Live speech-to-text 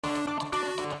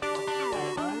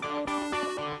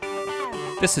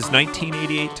This is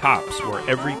 1988 Topps, where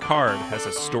every card has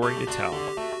a story to tell.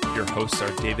 Your hosts are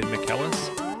David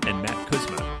McKellis and Matt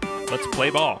Kuzma. Let's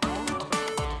play ball.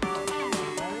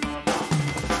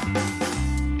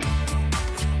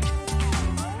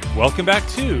 Welcome back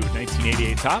to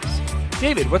 1988 Topps.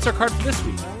 David, what's our card for this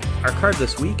week? Our card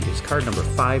this week is card number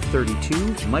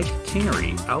 532, Mike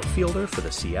Kingery, outfielder for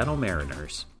the Seattle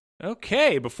Mariners.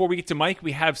 Okay, before we get to Mike,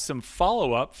 we have some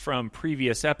follow-up from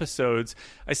previous episodes.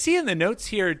 I see in the notes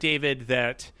here, David,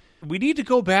 that we need to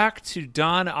go back to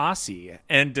Don Ossie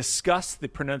and discuss the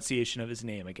pronunciation of his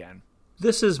name again.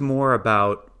 This is more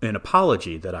about an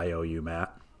apology that I owe you,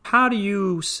 Matt. How do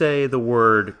you say the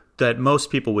word that most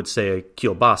people would say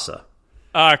kielbasa?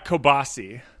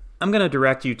 Kobasi. I'm going to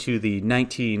direct you to the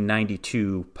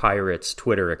 1992 Pirates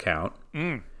Twitter account,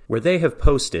 where they have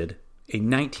posted a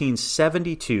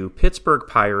 1972 Pittsburgh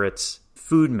Pirates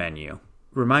food menu,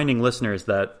 reminding listeners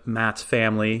that Matt's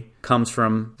family comes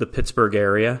from the Pittsburgh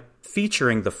area,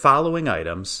 featuring the following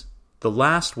items. The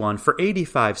last one for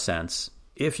 85 cents.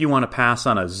 If you want to pass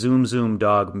on a Zoom Zoom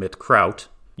Dog mit Kraut,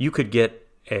 you could get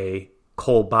a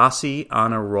Kolbasi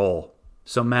on a roll.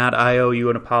 So, Matt, I owe you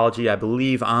an apology. I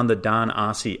believe on the Don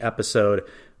Ossie episode,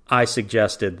 I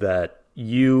suggested that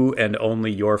you and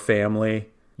only your family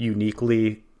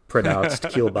uniquely pronounced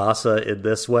kielbasa in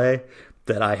this way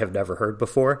that I have never heard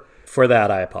before. For that,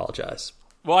 I apologize.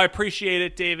 Well, I appreciate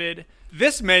it, David.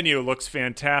 This menu looks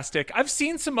fantastic. I've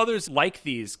seen some others like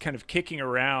these kind of kicking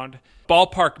around.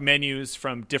 Ballpark menus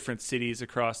from different cities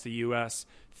across the U.S.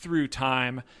 through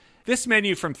time. This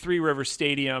menu from Three Rivers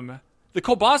Stadium, the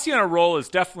Kolbasi on a roll is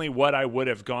definitely what I would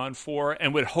have gone for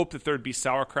and would hope that there'd be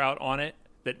sauerkraut on it,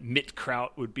 that mitkraut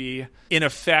would be in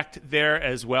effect there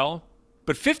as well.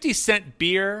 But 50-cent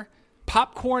beer,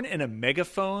 popcorn, and a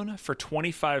megaphone for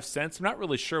 25 cents. I'm not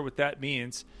really sure what that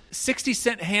means.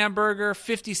 60-cent hamburger,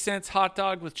 50 cents hot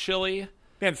dog with chili.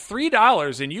 Man,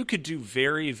 $3 and you could do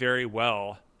very, very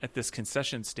well at this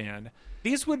concession stand.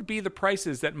 These would be the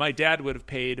prices that my dad would have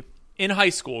paid in high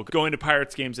school going to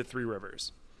Pirates games at Three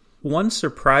Rivers. One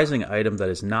surprising item that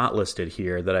is not listed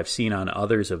here that I've seen on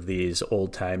others of these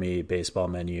old-timey baseball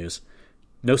menus,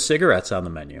 no cigarettes on the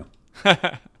menu.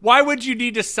 Why would you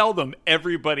need to sell them?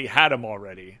 Everybody had them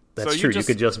already. That's true.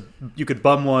 You could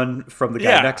bum one from the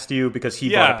guy next to you because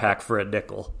he bought a pack for a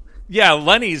nickel. Yeah,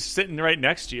 Lenny's sitting right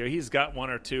next to you. He's got one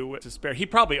or two to spare. He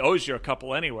probably owes you a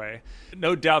couple anyway.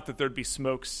 No doubt that there'd be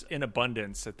smokes in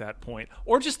abundance at that point.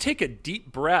 Or just take a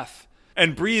deep breath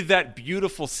and breathe that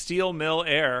beautiful steel mill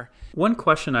air. One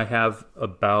question I have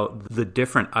about the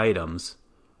different items,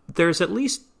 there's at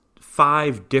least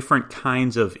 5 different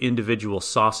kinds of individual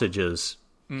sausages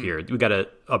here. We've got a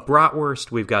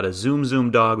bratwurst, we've got a Zoom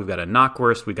Zoom dog, we've got a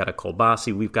knockwurst, we've got a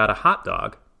Kolbasi, we've got a hot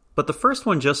dog. But the first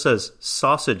one just says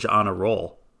sausage on a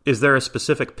roll. Is there a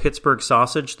specific Pittsburgh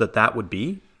sausage that would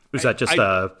be? Is that just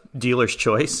a dealer's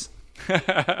choice?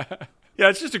 Yeah,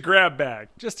 it's just a grab bag.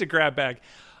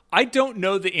 I don't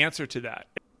know the answer to that.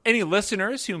 Any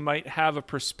listeners who might have a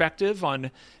perspective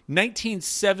on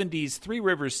 1970s Three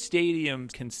Rivers Stadium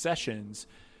concessions,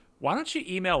 why don't you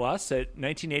email us at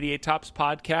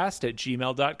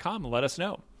 1988topspodcast@gmail.com and let us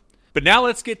know. But now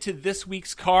let's get to this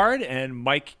week's card and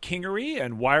Mike Kingery.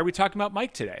 And why are we talking about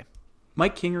Mike today?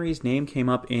 Mike Kingery's name came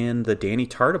up in the Danny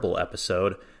Tartable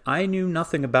episode. I knew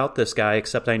nothing about this guy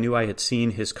except I knew I had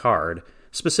seen his card.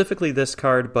 Specifically this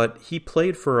card, but he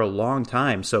played for a long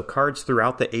time, so cards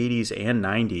throughout the 80s and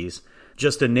 90s.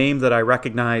 Just a name that I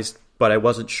recognized, but I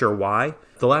wasn't sure why.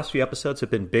 The last few episodes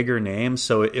have been bigger names,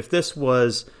 so if this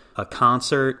was a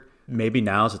concert, maybe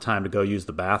now's the time to go use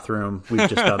the bathroom. We've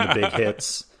just done the big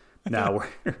hits. Now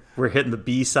we're hitting the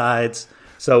B-sides.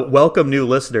 So welcome new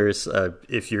listeners.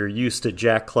 If you're used to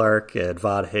Jack Clark and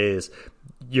Vaughn Hayes,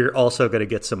 you're also going to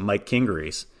get some Mike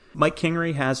Kingerys. Mike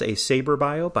Kingery has a Sabre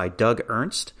bio by Doug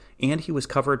Ernst, and he was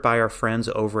covered by our friends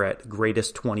over at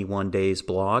Greatest 21 Days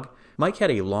blog. Mike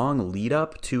had a long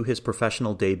lead-up to his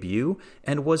professional debut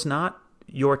and was not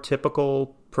your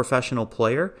typical professional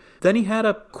player. Then he had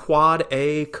a quad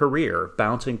A career,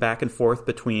 bouncing back and forth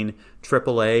between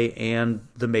AAA and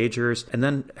the majors, and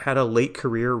then had a late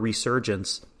career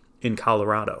resurgence in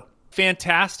Colorado.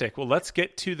 Fantastic. Well, let's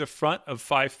get to the front of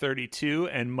 532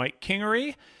 and Mike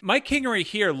Kingery. Mike Kingery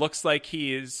here looks like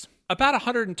he is about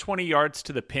 120 yards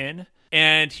to the pin,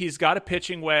 and he's got a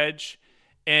pitching wedge,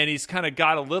 and he's kind of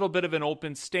got a little bit of an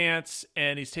open stance,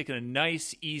 and he's taking a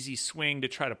nice, easy swing to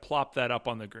try to plop that up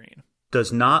on the green.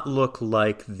 does not look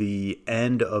like the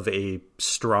end of a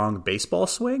strong baseball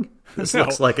swing. This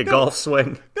looks like a golf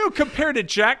swing. No, compared to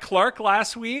Jack Clark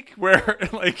last week, where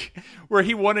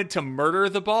he wanted to murder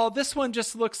the ball, this one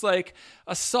just looks like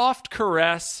a soft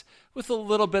caress with a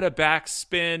little bit of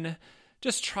backspin,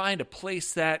 just trying to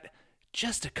place that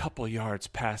just a couple yards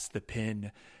past the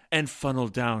pin and funnel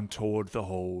down toward the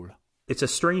hole. It's a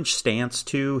strange stance,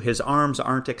 too. His arms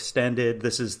aren't extended.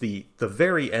 This is the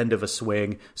very end of a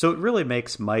swing. So it really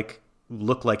makes Mike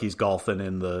look like he's golfing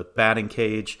in the batting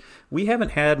cage. We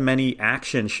haven't had many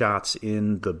action shots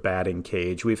in the batting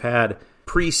cage. We've had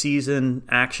preseason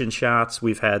action shots.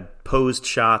 We've had posed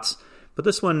shots. But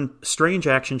this one, strange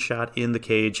action shot in the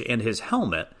cage, and his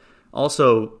helmet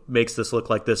also makes this look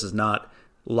like this is not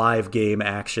live game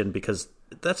action because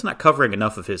that's not covering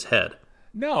enough of his head.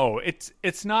 No,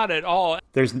 it's not at all.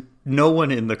 There's no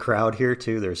one in the crowd here,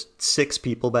 too. There's 6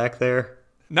 people back there.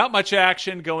 Not much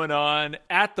action going on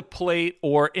at the plate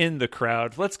or in the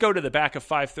crowd. Let's go to the back of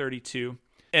 532.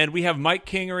 And we have Mike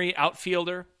Kingery,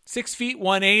 outfielder, 6 feet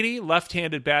 180,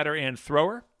 left-handed batter and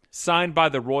thrower, signed by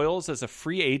the Royals as a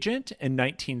free agent in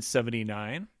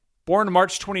 1979. Born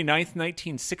March 29th,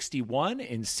 1961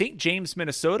 in St. James,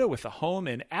 Minnesota, with a home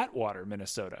in Atwater,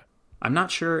 Minnesota. I'm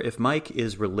not sure if Mike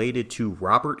is related to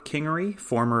Robert Kingery,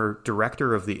 former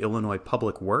director of the Illinois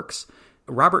Public Works.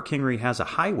 Robert Kingery has a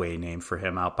highway named for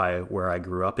him out by where I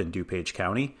grew up in DuPage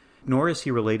County. Nor is he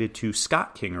related to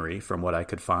Scott Kingery, from what I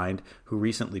could find, who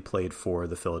recently played for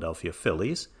the Philadelphia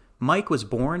Phillies. Mike was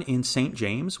born in St.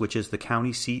 James, which is the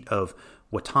county seat of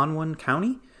Watonwan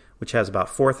County, which has about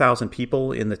 4,000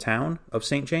 people in the town of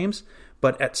St. James.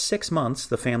 But at 6 months,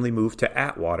 the family moved to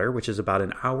Atwater, which is about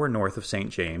an hour north of St.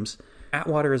 James.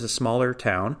 Atwater is a smaller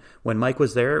town. When Mike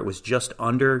was there, it was just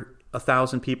under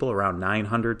 1,000 people, around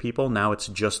 900 people. Now it's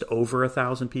just over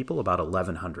 1,000 people, about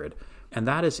 1,100. And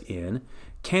that is in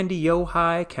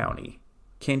Kandiyohi County.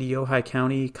 Kandiyohi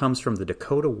County comes from the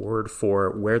Dakota word for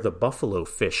where the buffalo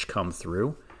fish come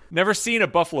through. Never seen a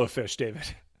buffalo fish,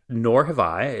 David. Nor have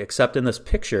I, except in this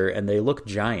picture, and they look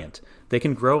giant. They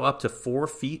can grow up to 4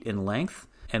 feet in length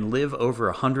and live over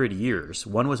 100 years.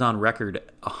 One was on record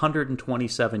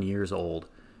 127 years old.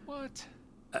 What?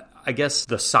 I guess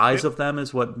the size of them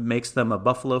is what makes them a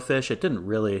buffalo fish. It didn't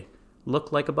really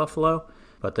look like a buffalo,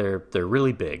 but they're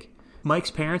really big.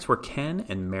 Mike's parents were Ken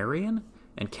and Marion,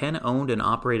 and Ken owned and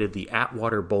operated the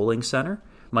Atwater Bowling Center.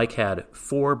 Mike had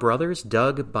 4 brothers,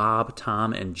 Doug, Bob,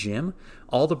 Tom, and Jim.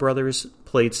 All the brothers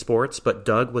played sports, but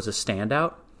Doug was a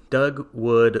standout. Doug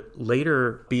would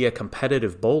later be a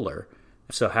competitive bowler,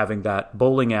 so having that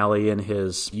bowling alley in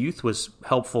his youth was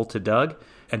helpful to Doug.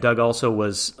 And Doug also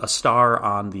was a star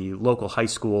on the local high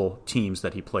school teams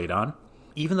that he played on.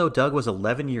 Even though Doug was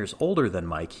 11 years older than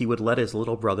Mike, he would let his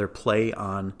little brother play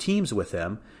on teams with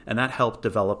him, and that helped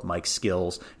develop Mike's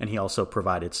skills, and he also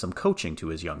provided some coaching to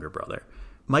his younger brother.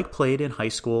 Mike played in high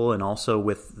school and also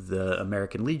with the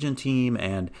American Legion team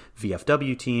and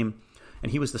VFW team,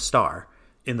 and he was the star.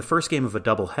 In the first game of a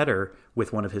doubleheader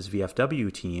with one of his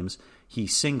VFW teams, he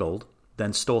singled,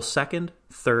 then stole second,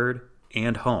 third,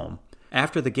 and home.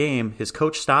 After the game, his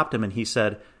coach stopped him and he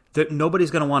said that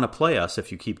nobody's going to want to play us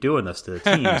if you keep doing this to the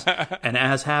teams. And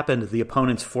as happened, the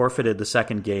opponents forfeited the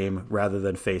second game rather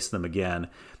than face them again.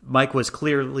 Mike was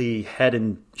clearly head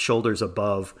and shoulders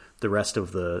above the rest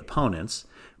of the opponents,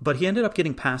 but he ended up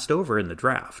getting passed over in the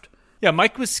draft. Yeah,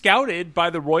 Mike was scouted by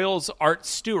the Royals' Art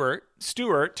Stewart.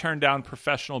 Stewart turned down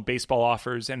professional baseball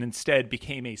offers and instead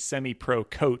became a semi-pro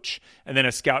coach and then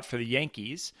a scout for the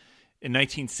Yankees. In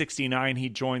 1969, he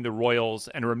joined the Royals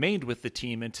and remained with the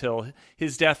team until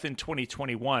his death in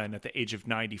 2021 at the age of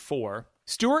 94.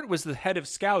 Stewart was the head of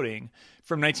scouting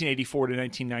from 1984 to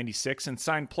 1996 and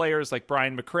signed players like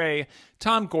Brian McRae,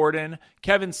 Tom Gordon,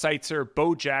 Kevin Seitzer,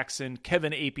 Bo Jackson,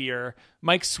 Kevin Apier,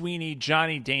 Mike Sweeney,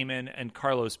 Johnny Damon, and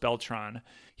Carlos Beltran.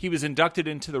 He was inducted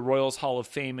into the Royals Hall of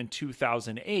Fame in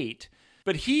 2008,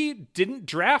 but he didn't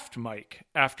draft Mike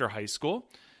after high school.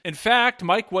 In fact,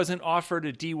 Mike wasn't offered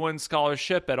a D1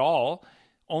 scholarship at all.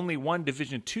 Only one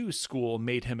Division II school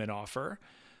made him an offer.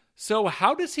 So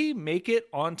how does he make it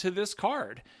onto this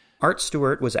card? Art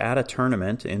Stewart was at a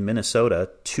tournament in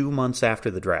Minnesota 2 months after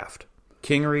the draft.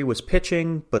 Kingery was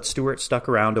pitching, but Stewart stuck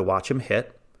around to watch him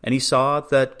hit, and he saw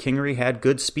that Kingery had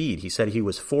good speed. He said he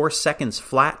was 4 seconds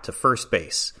flat to first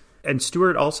base. And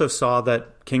Stewart also saw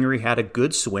that Kingery had a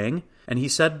good swing, and he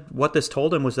said what this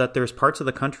told him was that there's parts of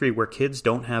the country where kids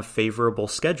don't have favorable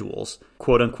schedules,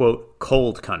 quote-unquote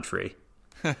cold country.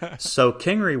 So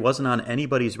Kingery wasn't on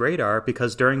anybody's radar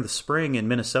because during the spring in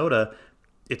Minnesota,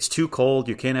 it's too cold,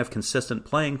 you can't have consistent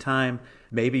playing time,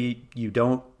 maybe you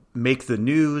don't make the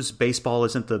news, baseball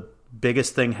isn't the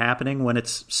biggest thing happening when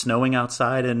it's snowing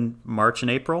outside in March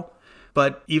and April.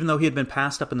 But even though he had been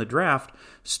passed up in the draft,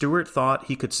 Stewart thought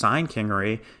he could sign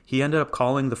Kingery. He ended up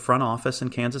calling the front office in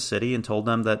Kansas City and told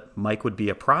them that Mike would be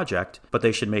a project, but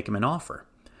they should make him an offer.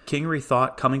 Kingery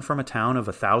thought, coming from a town of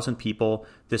 1,000 people,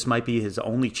 this might be his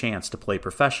only chance to play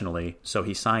professionally, so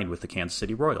he signed with the Kansas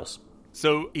City Royals.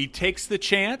 So he takes the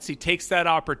chance, he takes that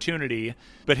opportunity,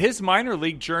 but his minor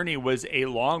league journey was a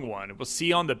long one. We'll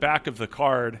see on the back of the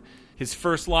card his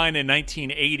first line in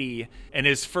 1980 and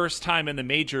his first time in the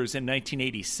majors in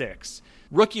 1986.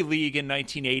 Rookie league in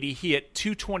 1980, he hit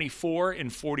 .224 in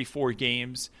 44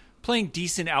 games, playing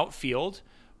decent outfield,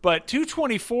 but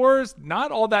 .224 is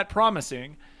not all that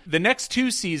promising. The next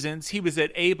 2 seasons, he was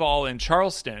at A-ball in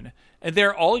Charleston, and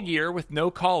there all year with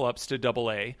no call-ups to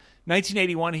Double-A.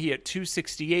 1981, he hit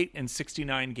 .268 in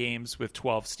 69 games with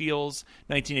 12 steals.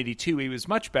 1982, he was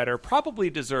much better, probably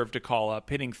deserved a call-up,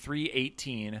 hitting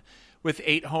 .318 with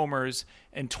 8 homers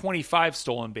and 25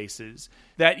 stolen bases.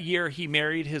 That year, he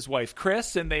married his wife,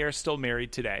 Chris, and they are still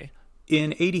married today.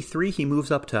 In 83, he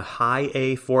moves up to High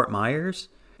A Fort Myers,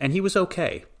 and he was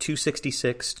okay.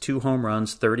 .266, 2 home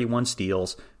runs, 31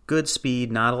 steals, good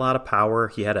speed, not a lot of power.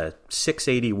 He had a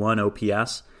 .681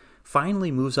 OPS.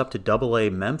 Finally moves up to Double-A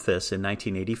Memphis in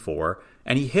 1984,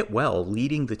 and he hit well,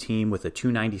 leading the team with a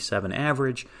 .297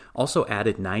 average, also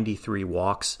added 93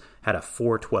 walks, had a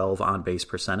 .412 on-base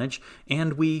percentage,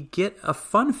 and we get a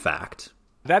fun fact.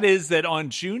 That is that on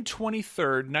June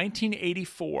 23rd,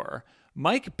 1984,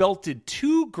 Mike belted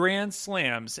 2 grand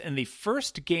slams in the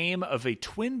first game of a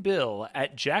twin bill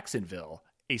at Jacksonville,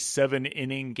 a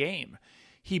 7-inning game.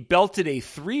 He belted a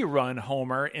 3-run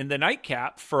homer in the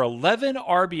nightcap for 11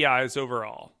 RBIs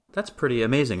overall. That's pretty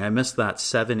amazing. I missed that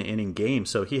 7-inning game.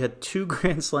 So he had 2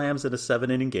 grand slams in a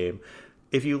 7-inning game.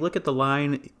 If you look at the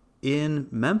line in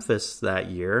Memphis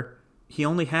that year, he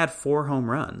only had 4 home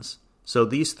runs. So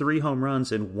these 3 home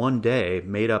runs in one day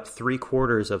made up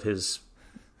 3/4 of his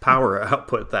power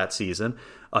output that season.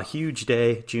 A huge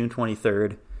day, June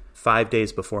 23rd, 5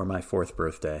 days before my 4th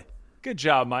birthday. Good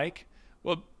job, Mike.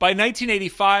 Well, by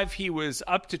 1985, he was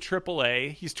up to Triple-A.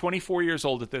 He's 24 years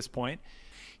old at this point.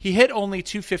 He hit only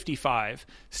 .255,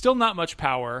 still not much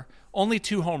power, only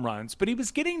 2 home runs, but he was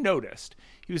getting noticed.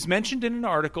 He was mentioned in an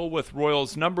article with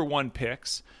Royals' #1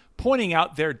 picks, pointing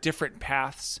out their different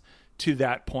paths to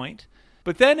that point.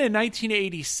 But then in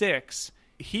 1986,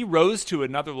 he rose to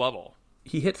another level.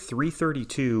 He hit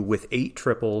 .332 with 8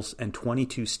 triples and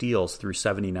 22 steals through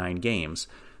 79 games.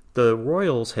 The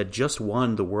Royals had just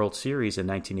won the World Series in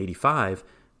 1985.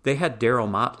 They had Darryl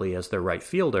Motley as their right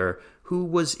fielder, who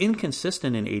was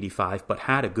inconsistent in 85 but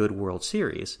had a good World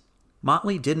Series.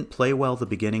 Motley didn't play well the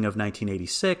beginning of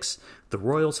 1986. The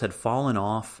Royals had fallen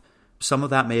off. Some of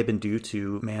that may have been due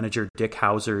to manager Dick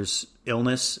Hauser's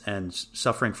illness and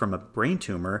suffering from a brain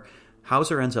tumor.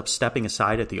 Hauser ends up stepping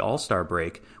aside at the All-Star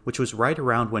break, which was right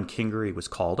around when Kingery was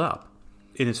called up.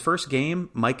 In his first game,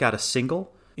 Mike got a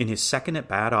single. In his second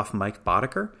at-bat off Mike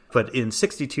Boddicker. But in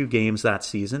 62 games that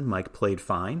season, Mike played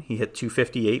fine. He hit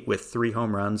 .258 with 3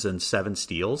 home runs and 7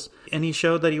 steals. And he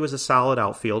showed that he was a solid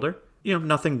outfielder.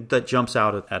 Nothing that jumps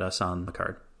out at us on the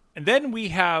card. And then we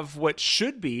have what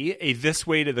should be a This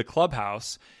Way to the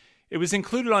Clubhouse. It was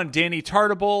included on Danny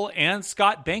Tartable and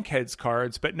Scott Bankhead's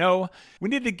cards. But no, we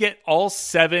need to get all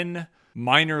 7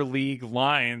 minor league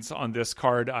lines on this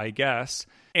card, I guess.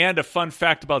 And a fun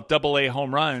fact about Double-A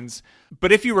home runs.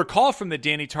 But if you recall from the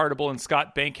Danny Tartable and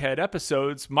Scott Bankhead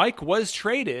episodes, Mike was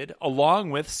traded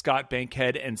along with Scott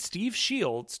Bankhead and Steve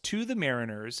Shields to the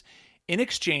Mariners in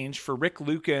exchange for Rick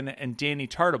Lucan and Danny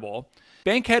Tartable.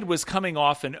 Bankhead was coming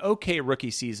off an okay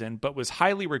rookie season, but was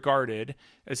highly regarded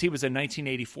as he was a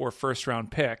 1984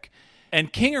 first-round pick.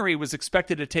 And Kingery was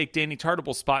expected to take Danny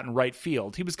Tartable's spot in right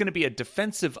field. He was going to be a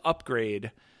defensive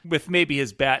upgrade with maybe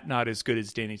his bat not as good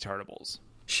as Danny Tartable's.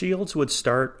 Shields would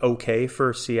start okay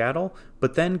for Seattle,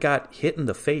 but then got hit in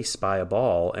the face by a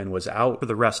ball and was out for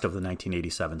the rest of the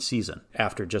 1987 season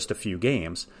after just a few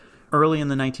games. Early in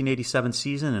the 1987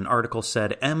 season, an article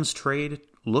said, M's trade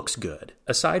looks good.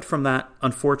 Aside from that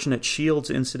unfortunate Shields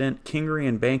incident, Kingery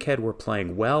and Bankhead were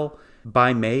playing well.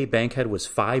 By May, Bankhead was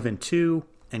 5-2,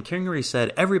 and Kingery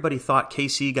said, everybody thought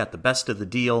KC got the best of the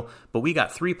deal, but we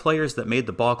got 3 players that made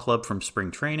the ball club from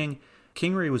spring training.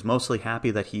 Kingery was mostly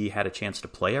happy that he had a chance to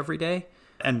play every day.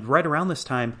 And right around this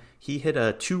time, he hit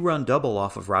a 2-run double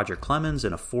off of Roger Clemens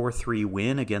in a 4-3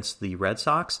 win against the Red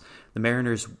Sox. The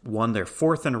Mariners won their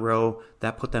 4th in a row.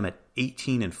 That put them at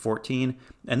 18-14.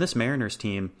 And this Mariners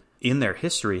team, in their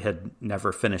history, had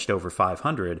never finished over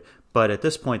 500. But at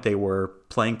this point, they were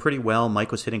playing pretty well.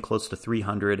 Mike was hitting close to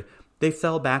 300. They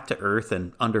fell back to earth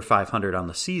and under 500 on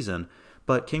the season,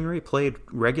 but Kingery played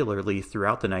regularly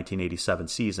throughout the 1987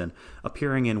 season,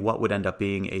 appearing in what would end up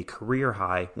being a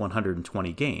career-high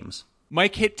 120 games.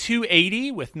 Mike hit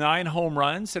 .280 with 9 home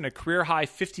runs and a career-high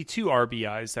 52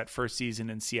 RBIs that first season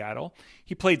in Seattle.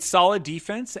 He played solid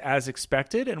defense as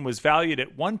expected and was valued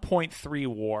at 1.3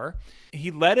 WAR.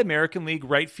 He led American League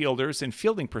right fielders in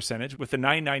fielding percentage with a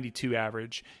 .992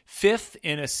 average, 5th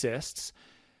in assists.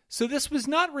 So this was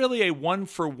not really a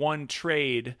one-for-one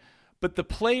trade, but the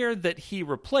player that he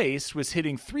replaced was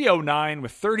hitting .309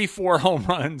 with 34 home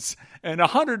runs and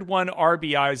 101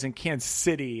 RBIs in Kansas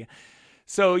City.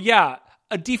 So yeah,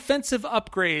 a defensive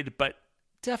upgrade, but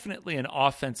definitely an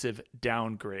offensive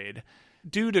downgrade.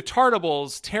 Due to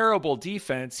Tartable's terrible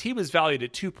defense, he was valued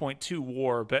at 2.2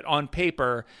 WAR, but on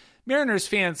paper, Mariners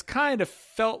fans kind of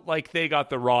felt like they got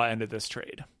the raw end of this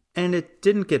trade. And it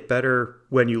didn't get better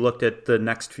when you looked at the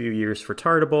next few years for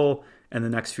Tartable and the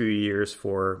next few years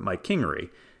for Mike Kingery.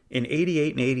 In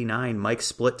 88 and 89, Mike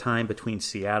split time between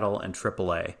Seattle and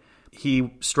AAA.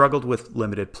 He struggled with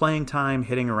limited playing time,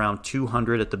 hitting around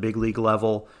 200 at the big league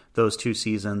level those 2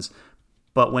 seasons.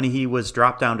 But when he was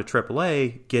dropped down to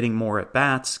AAA, getting more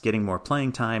at-bats, getting more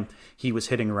playing time, he was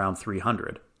hitting around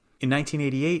 300. In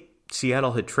 1988,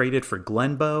 Seattle had traded for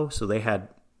Glenn Bow, so they had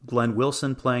Glenn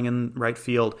Wilson playing in right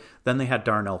field. Then they had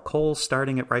Darnell Cole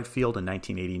starting at right field in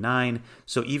 1989.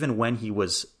 So even when he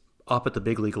was up at the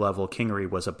big league level, Kingery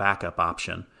was a backup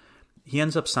option. He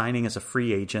ends up signing as a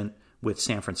free agent with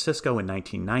San Francisco in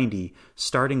 1990,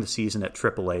 starting the season at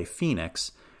AAA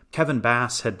Phoenix. Kevin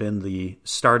Bass had been the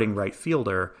starting right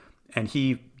fielder, and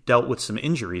he dealt with some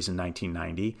injuries in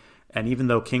 1990. And even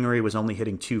though Kingery was only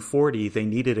hitting .240, they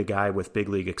needed a guy with big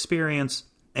league experience,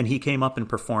 and he came up and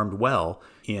performed well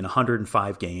in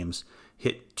 105 games,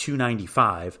 hit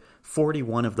 .295.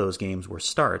 41 of those games were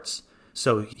starts,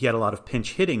 so he had a lot of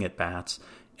pinch hitting at bats,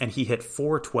 and he hit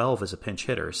 .412 as a pinch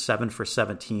hitter, 7 for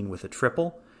 17 with a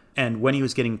triple. And when he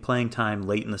was getting playing time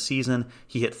late in the season,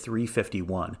 he hit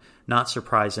 .351. Not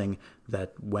surprising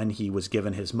that when he was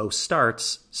given his most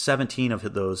starts, 17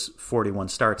 of those 41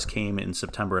 starts came in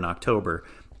September and October,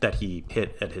 that he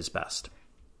hit at his best.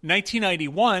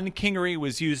 1991, Kingery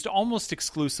was used almost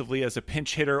exclusively as a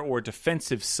pinch hitter or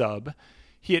defensive sub.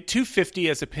 He hit .250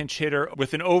 as a pinch hitter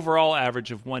with an overall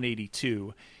average of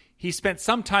 182. He spent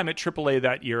some time at AAA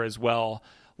that year as well.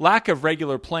 Lack of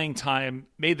regular playing time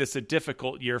made this a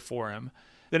difficult year for him.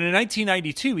 Then in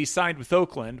 1992, he signed with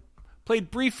Oakland,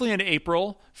 played briefly in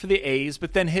April for the A's,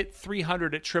 but then hit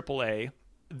 .300 at AAA.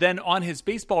 Then on his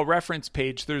baseball reference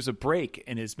page, there's a break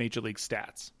in his major league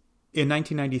stats. In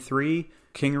 1993,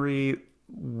 Kingery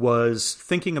was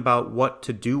thinking about what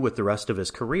to do with the rest of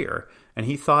his career, and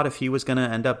he thought if he was going to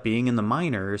end up being in the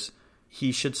minors,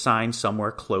 he should sign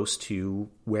somewhere close to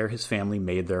where his family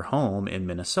made their home in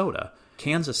Minnesota.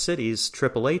 Kansas City's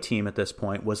AAA team at this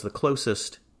point was the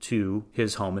closest to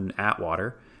his home in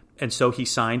Atwater, and so he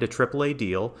signed a AAA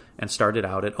deal and started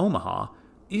out at Omaha.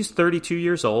 He's 32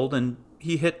 years old, and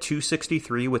he hit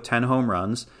 .263 with 10 home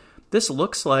runs. This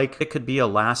looks like it could be a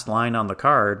last line on the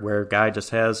card where a guy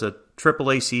just has a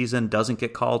AAA season, doesn't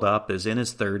get called up, is in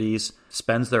his 30s,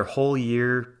 spends their whole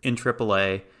year in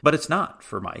AAA, but it's not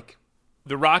for Mike.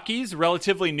 The Rockies,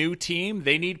 relatively new team,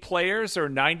 they need players. Or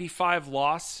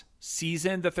 95-loss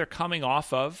season that they're coming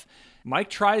off of. Mike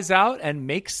tries out and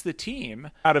makes the team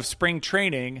out of spring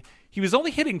training. He was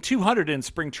only hitting .200 in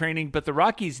spring training, but the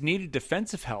Rockies needed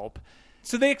defensive help.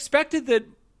 So they expected that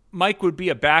Mike would be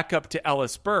a backup to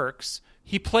Ellis Burks.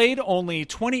 He played only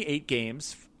 28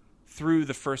 games through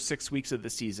the first 6 weeks of the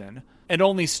season and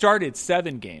only started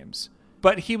 7 games.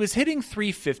 But he was hitting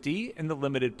 .350 in the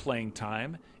limited playing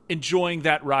time, enjoying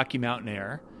that Rocky Mountain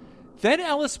air. Then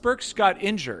Ellis Burks got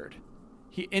injured.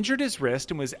 He injured his wrist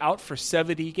and was out for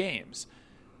 70 games.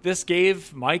 This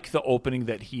gave Mike the opening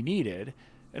that he needed.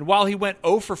 And while he went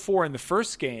 0 for 4 in the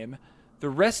first game, the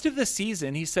rest of the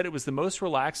season, he said it was the most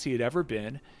relaxed he had ever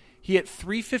been. He hit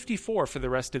 .354 for the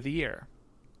rest of the year.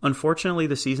 Unfortunately,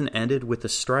 the season ended with the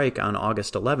strike on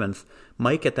August 11th.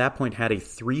 Mike at that point had a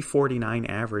 .349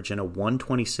 average and a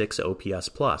 .126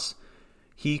 OPS+.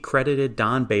 He credited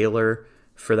Don Baylor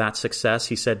for that success.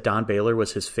 He said Don Baylor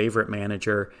was his favorite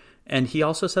manager. And he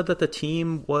also said that the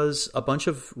team was a bunch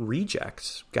of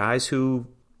rejects, guys who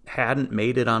hadn't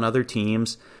made it on other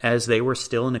teams, as they were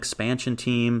still an expansion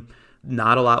team.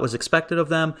 Not a lot was expected of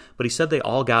them, but he said they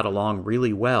all got along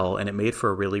really well, and it made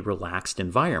for a really relaxed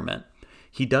environment.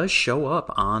 He does show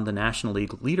up on the National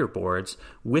League leaderboards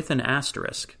with an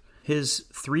asterisk. His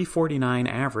 .349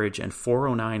 average and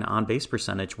 .409 on-base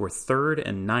percentage were 3rd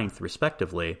and 9th,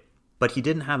 respectively. but he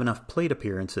didn't have enough plate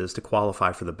appearances to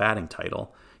qualify for the batting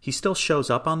title. He still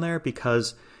shows up on there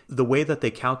because the way that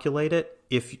they calculate it,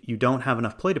 if you don't have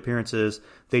enough plate appearances,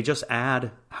 they just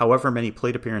add however many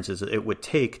plate appearances it would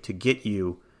take to get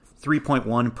you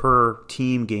 3.1 per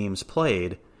team games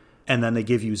played, and then they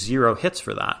give you 0 hits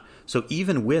for that. So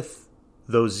even with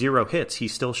those 0 hits, he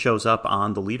still shows up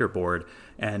on the leaderboard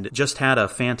and just had a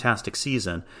fantastic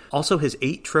season. Also, his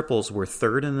 8 triples were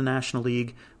 3rd in the National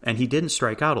League, and he didn't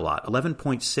strike out a lot.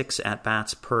 11.6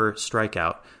 at-bats per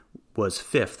strikeout was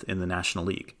 5th in the National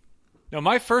League. Now,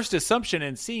 my first assumption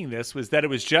in seeing this was that it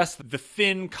was just the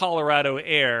thin Colorado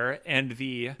air and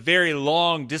the very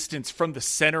long distance from the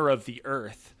center of the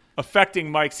earth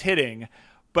affecting Mike's hitting.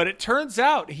 But it turns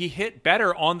out he hit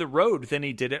better on the road than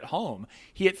he did at home.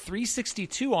 He hit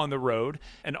 .362 on the road,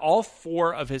 and all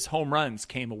 4 of his home runs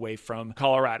came away from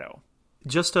Colorado.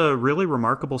 Just a really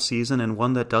remarkable season, and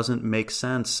one that doesn't make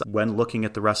sense when looking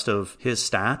at the rest of his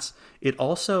stats. It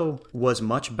also was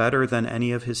much better than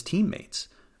any of his teammates.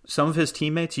 Some of his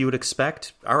teammates you would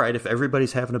expect, all right, if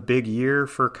everybody's having a big year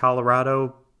for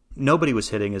Colorado, nobody was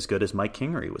hitting as good as Mike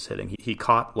Kingery was hitting. He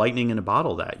caught lightning in a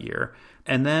bottle that year.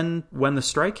 And then when the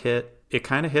strike hit, it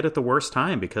kind of hit at the worst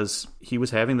time because he was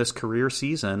having this career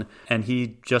season, and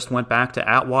he just went back to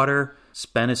Atwater,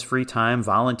 spent his free time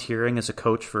volunteering as a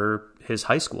coach for his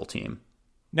high school team.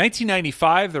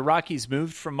 1995, the Rockies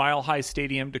moved from Mile High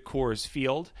Stadium to Coors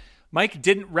Field. Mike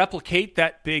didn't replicate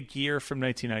that big year from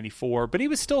 1994, but he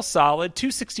was still solid,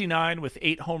 .269 with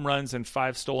 8 home runs and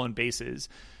 5 stolen bases.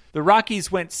 The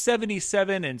Rockies went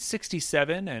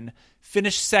 77-67 and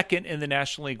finished second in the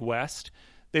National League West.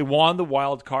 They won the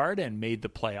wild card and made the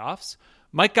playoffs.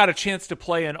 Mike got a chance to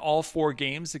play in all 4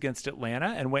 games against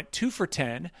Atlanta and went 2 for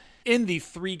 10 in the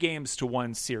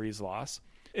 3-1 series loss.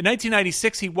 In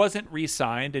 1996, he wasn't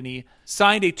re-signed, and he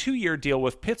signed a 2-year deal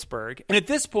with Pittsburgh. And at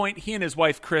this point, he and his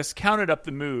wife, Chris, counted up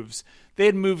the moves. They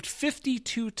had moved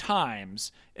 52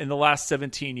 times in the last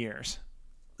 17 years.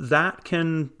 That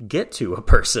can get to a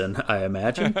person, I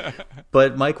imagine.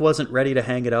 But Mike wasn't ready to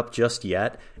hang it up just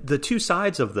yet. The two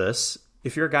sides of this,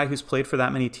 if you're a guy who's played for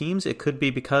that many teams, it could be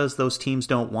because those teams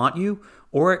don't want you,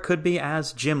 or it could be,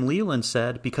 as Jim Leland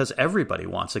said, because everybody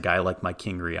wants a guy like Mike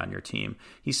Kingery on your team.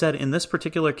 He said, in this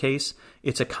particular case,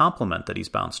 it's a compliment that he's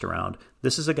bounced around.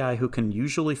 This is a guy who can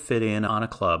usually fit in on a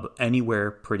club anywhere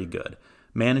pretty good.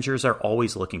 Managers are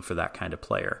always looking for that kind of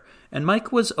player. And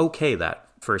Mike was okay that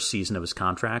first season of his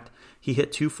contract. He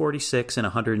hit .246 in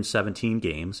 117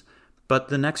 games, but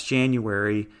the next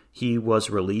January, he was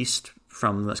released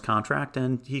from this contract,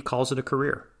 and he calls it a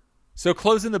career. So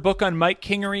closing the book on Mike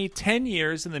Kingery, 10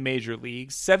 years in the major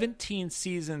leagues, 17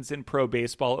 seasons in pro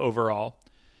baseball overall.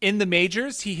 In the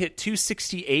majors, he hit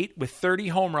 .268 with 30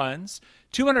 home runs,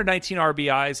 219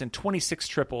 RBIs, and 26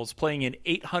 triples, playing in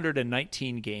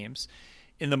 819 games.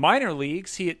 In the minor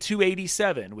leagues, he hit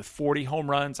 .287 with 40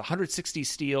 home runs, 160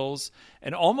 steals,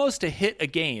 and almost a hit a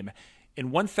game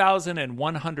in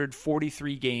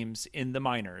 1,143 games in the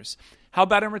minors. How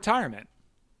about in retirement?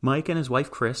 Mike and his wife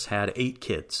Chris had 8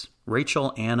 kids: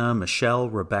 Rachel, Anna, Michelle,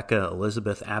 Rebecca,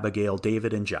 Elizabeth, Abigail,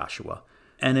 David, and Joshua.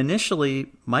 And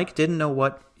initially, Mike didn't know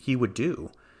what he would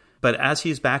do. But as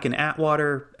he's back in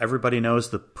Atwater, everybody knows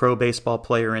the pro baseball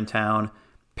player in town.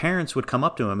 Parents would come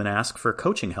up to him and ask for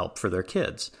coaching help for their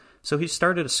kids. So he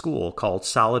started a school called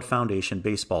Solid Foundation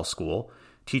Baseball School,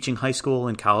 teaching high school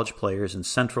and college players in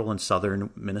central and southern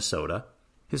Minnesota.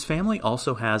 His family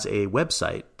also has a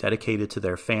website dedicated to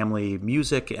their family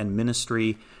music and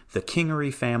ministry,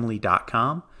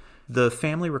 thekingeryfamily.com. The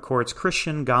family records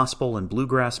Christian, gospel, and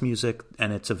bluegrass music,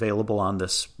 and it's available on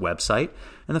this website.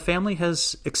 And the family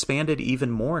has expanded even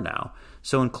more now.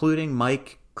 So including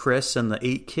Mike, Chris, and the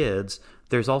 8 kids,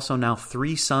 there's also now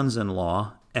 3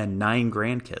 sons-in-law and 9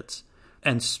 grandkids.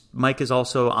 And Mike is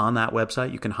also on that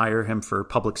website. You can hire him for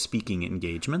public speaking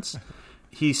engagements.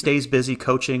 He stays busy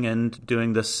coaching and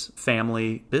doing this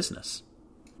family business.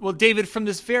 Well, David, from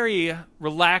this very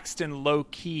relaxed and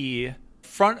low-key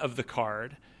front of the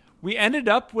card, we ended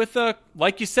up with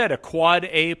like you said, a quad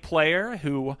A player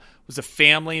who was a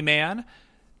family man.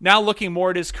 Now looking more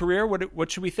at his career,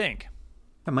 what should we think?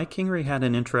 Mike Kingery had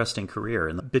an interesting career.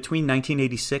 Between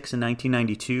 1986 and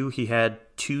 1992, he had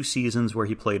 2 seasons where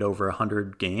he played over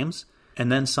 100 games.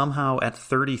 And then somehow at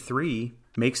 33,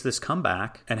 makes this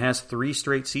comeback and has 3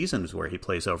 straight seasons where he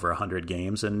plays over 100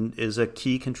 games and is a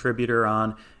key contributor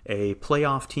on a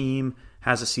playoff team,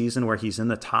 has a season where he's in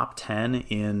the top 10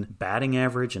 in batting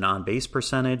average and on-base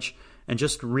percentage, and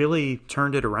just really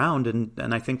turned it around, and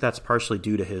I think that's partially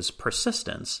due to his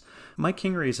persistence. Mike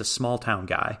Kingery is a small-town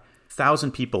guy.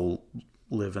 1,000 people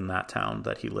live in that town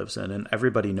that he lives in, and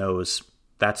everybody knows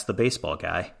That's the baseball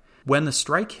guy. When the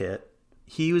strike hit,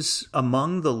 he was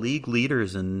among the league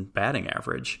leaders in batting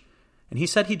average. And he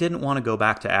said he didn't want to go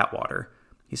back to Atwater.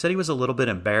 He said he was a little bit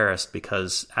embarrassed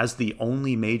because as the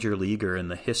only major leaguer in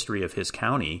the history of his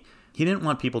county, he didn't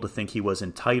want people to think he was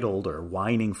entitled or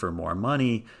whining for more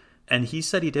money. And he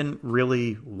said he didn't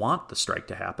really want the strike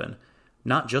to happen,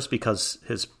 not just because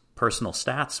his personal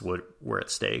stats were at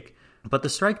stake, but the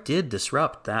strike did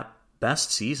disrupt that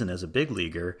best season as a big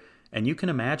leaguer. And you can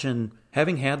imagine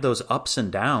having had those ups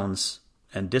and downs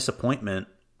and disappointment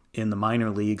in the minor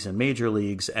leagues and major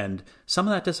leagues, and some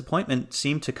of that disappointment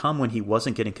seemed to come when he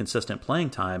wasn't getting consistent playing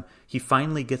time. He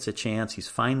finally gets a chance. He's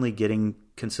finally getting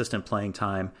consistent playing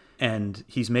time, and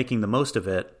he's making the most of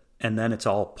it, and then it's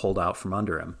all pulled out from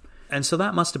under him. And so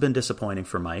that must have been disappointing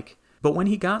for Mike. But when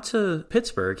he got to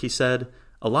Pittsburgh, he said,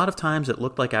 a lot of times it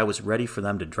looked like I was ready for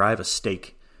them to drive a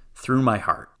stake through my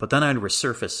heart, but then I'd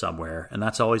resurface somewhere, and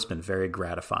that's always been very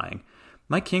gratifying.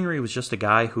 Mike Kingery was just a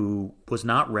guy who was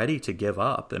not ready to give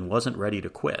up and wasn't ready to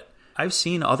quit. I've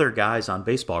seen other guys on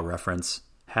Baseball Reference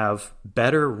have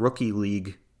better rookie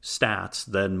league stats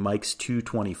than Mike's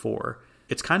 224.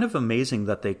 It's kind of amazing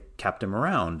that they kept him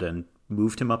around and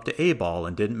moved him up to A-ball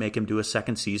and didn't make him do a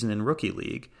second season in rookie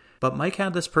league. But Mike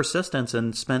had this persistence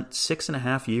and spent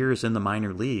 6.5 years in the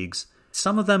minor leagues.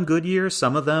 Some of them good years,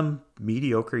 some of them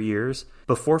mediocre years,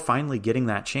 before finally getting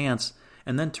that chance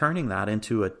and then turning that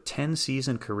into a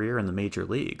 10-season career in the major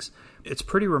leagues. It's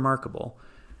pretty remarkable.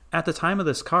 At the time of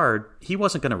this card, he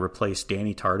wasn't going to replace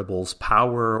Danny Tartable's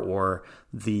power or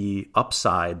the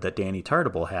upside that Danny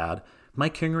Tartable had.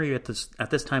 Mike Kingery at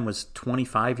this time was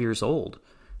 25 years old.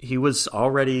 He was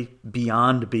already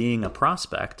beyond being a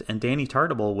prospect, and Danny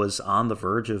Tartable was on the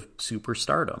verge of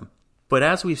superstardom. But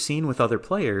as we've seen with other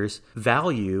players,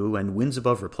 value and wins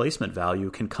above replacement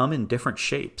value can come in different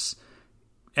shapes.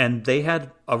 And they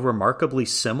had a remarkably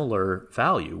similar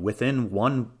value within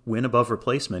one win above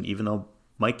replacement, even though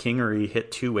Mike Kingery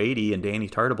hit 280 and Danny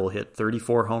Tartable hit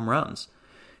 34 home runs.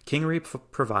 Kingery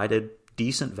provided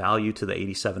decent value to the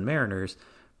 87 Mariners,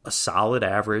 a solid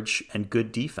average and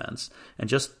good defense, and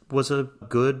just was a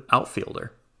good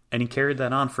outfielder. And he carried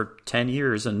that on for 10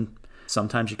 years, and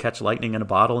sometimes you catch lightning in a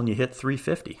bottle and you hit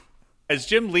 350. As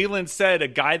Jim Leland said, a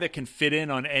guy that can fit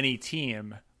in on any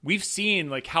team. We've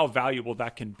seen like how valuable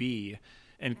that can be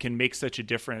and can make such a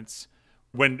difference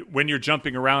when you're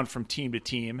jumping around from team to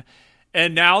team.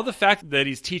 And now the fact that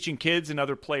he's teaching kids and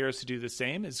other players to do the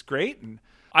same is great. And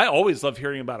I always love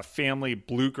hearing about a family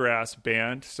bluegrass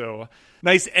band. So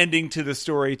nice ending to the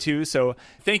story too. So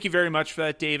thank you very much for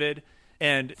that, David.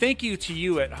 And thank you to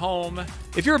you at home.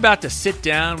 If you're about to sit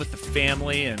down with the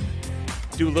family and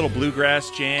do a little bluegrass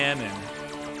jam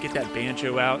and get that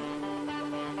banjo out,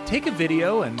 take a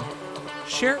video and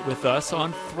share it with us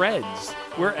on Threads.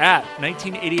 We're at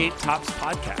 1988 Tops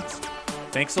Podcast.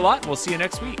 Thanks a lot, and we'll see you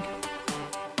next week.